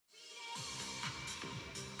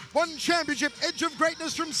One championship edge of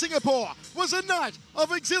greatness from Singapore was a night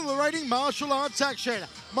of exhilarating martial arts action.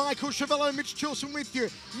 Michael Chavello, Mitch Tilson with you.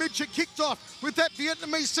 Mitch, it kicked off with that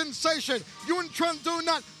Vietnamese sensation, Nguyen Tran Do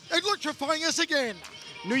Nhat, electrifying us again.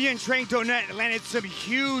 Nguyen Tran Do Nhat landed some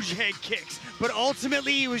huge head kicks, but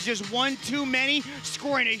ultimately it was just one too many,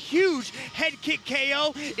 scoring a huge head kick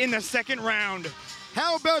KO in the second round.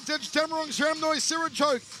 How about Dej Damrong's Ramnoy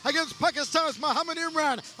Sirachok against Pakistan's Muhammad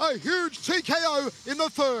Imran? A huge TKO in the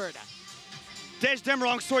third. Dej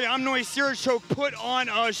Damrong's Amnoy Sirachok put on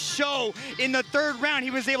a show in the third round. He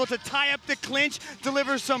was able to tie up the clinch,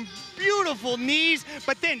 deliver some beautiful knees,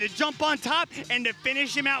 but then to jump on top and to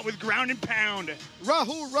finish him out with ground and pound.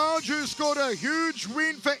 Rahul Raju scored a huge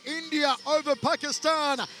win for India over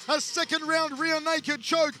Pakistan. A second round rear naked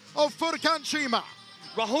choke of Furkan Chima.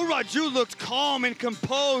 Rahul Raju looked calm and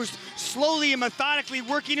composed, slowly and methodically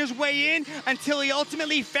working his way in until he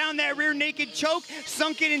ultimately found that rear naked choke,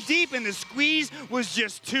 sunk it in deep, and the squeeze was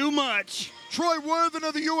just too much. Troy Worthen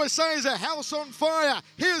of the USA is a house on fire.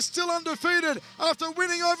 He is still undefeated after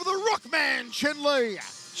winning over the Rockman, Chen Li.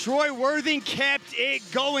 Troy Worthen kept it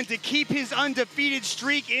going to keep his undefeated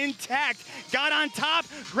streak intact. Got on top,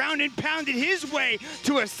 ground and pounded his way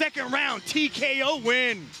to a second round TKO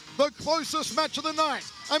win. The closest match of the night,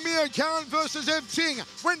 Amir Khan versus Ting,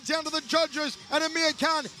 went down to the judges and Amir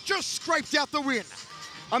Khan just scraped out the win.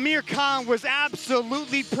 Amir Khan was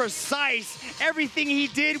absolutely precise. Everything he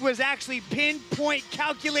did was actually pinpoint,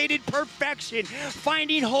 calculated perfection.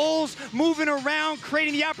 Finding holes, moving around,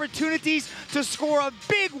 creating the opportunities to score a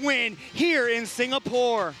big win here in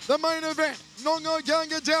Singapore. The main event, Nongo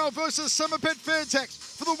Gangadao versus Samapet Fairtex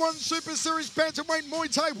for the One Super Series Bantamweight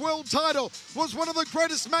Muay Thai World title was one of the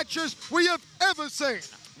greatest matches we have ever seen.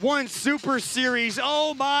 One Super Series,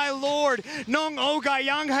 oh my Lord. Nong Oga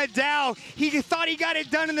Yang Hadao, he thought he got it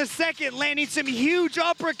done in the second, landing some huge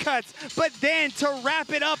uppercuts, but then to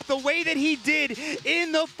wrap it up the way that he did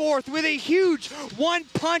in the fourth with a huge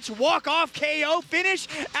one-punch walk-off KO finish,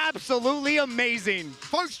 absolutely amazing.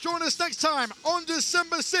 Folks, join us next time on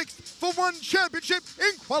December 6th for One Championship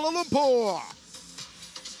in Kuala Lumpur.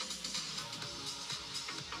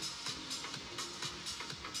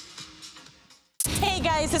 Hey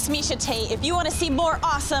guys, it's Misha Tate. If you want to see more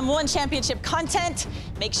awesome One Championship content,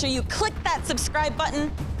 make sure you click that subscribe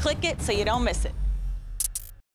button. Click it so you don't miss it.